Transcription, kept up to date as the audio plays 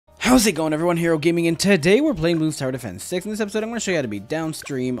How's it going, everyone? Hero Gaming, and today we're playing Bloons Tower Defense 6. In this episode, I'm going to show you how to be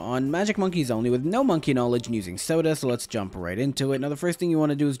downstream on magic monkeys only with no monkey knowledge and using soda, so let's jump right into it. Now, the first thing you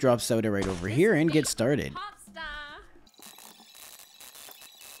want to do is drop soda right over here and get started.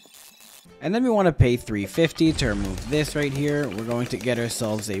 And then we want to pay $3.50 to remove this right here. We're going to get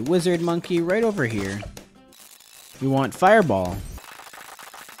ourselves a wizard monkey right over here. We want fireball.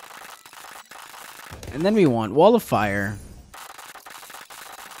 And then we want wall of fire.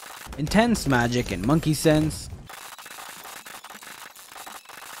 Intense magic and monkey sense.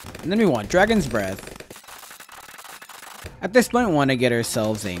 And then we want dragon's breath. At this point, we want to get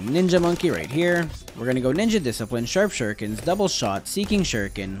ourselves a ninja monkey right here. We're going to go ninja discipline, sharp shurikens, double shot, seeking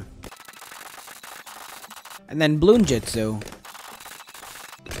shuriken, and then bloon jitsu.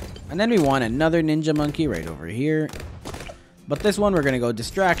 And then we want another ninja monkey right over here. But this one we're going to go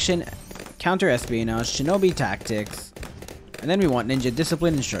distraction, counter espionage, shinobi tactics. And then we want ninja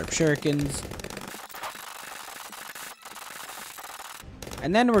discipline and sharp shurikens.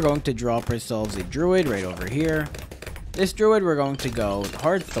 And then we're going to drop ourselves a druid right over here. This druid we're going to go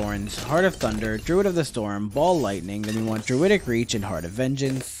hard thorns, heart of thunder, druid of the storm, ball lightning. Then we want druidic reach and heart of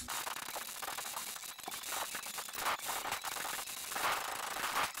vengeance.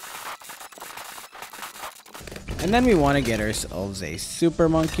 And then we want to get ourselves a super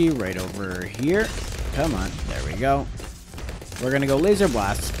monkey right over here. Come on, there we go. We're going to go laser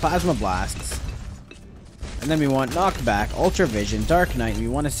blasts, plasma blasts, and then we want knockback, ultra vision, dark knight, and we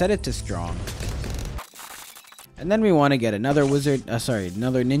want to set it to strong. And then we want to get another another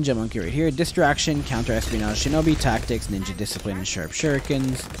ninja monkey right here, distraction, counter espionage, shinobi tactics, ninja discipline, and sharp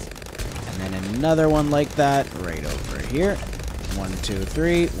shurikens. And then another one like that right over here. 1, 2,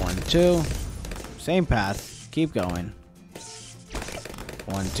 3, 1, 2. Same path, keep going.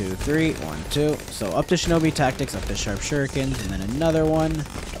 1, 2, 3, 1, 2. So up to shinobi tactics, up to sharp shurikens, and then another one.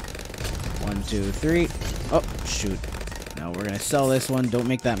 1, 2, 3. Oh, shoot. No, we're gonna sell this one. Don't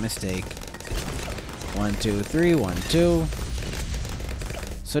make that mistake. 1, 2, 3, 1, 2.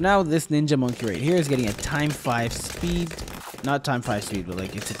 So now this ninja monkey right here is getting a times 5 speed. Not times 5 speed, but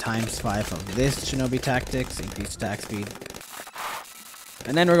like it's a times 5 of this shinobi tactics, increased attack speed.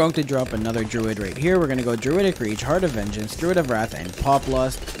 And then we're going to drop another druid right here. We're going to go druidic reach, heart of vengeance, druid of wrath, and pop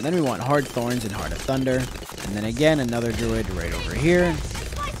lust. And then we want hard thorns and heart of thunder. And then again another druid right over here.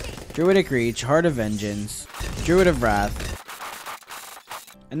 Druidic reach, heart of vengeance, druid of wrath,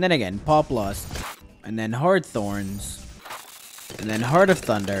 and then again pop lust, and then hard thorns, and then heart of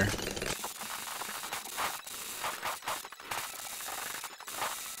thunder.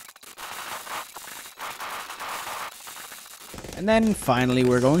 And then finally,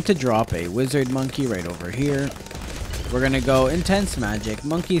 we're going to drop a wizard monkey right over here. We're going to go intense magic,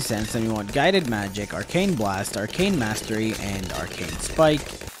 monkey sense, and we want guided magic, arcane blast, arcane mastery, and arcane spike.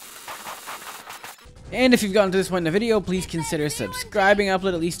 And if you've gotten to this point in the video, please consider subscribing. I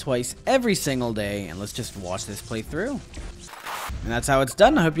upload at least twice every single day, and let's just watch this play through. And that's how it's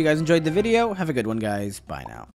done. I hope you guys enjoyed the video. Have a good one, guys. Bye now.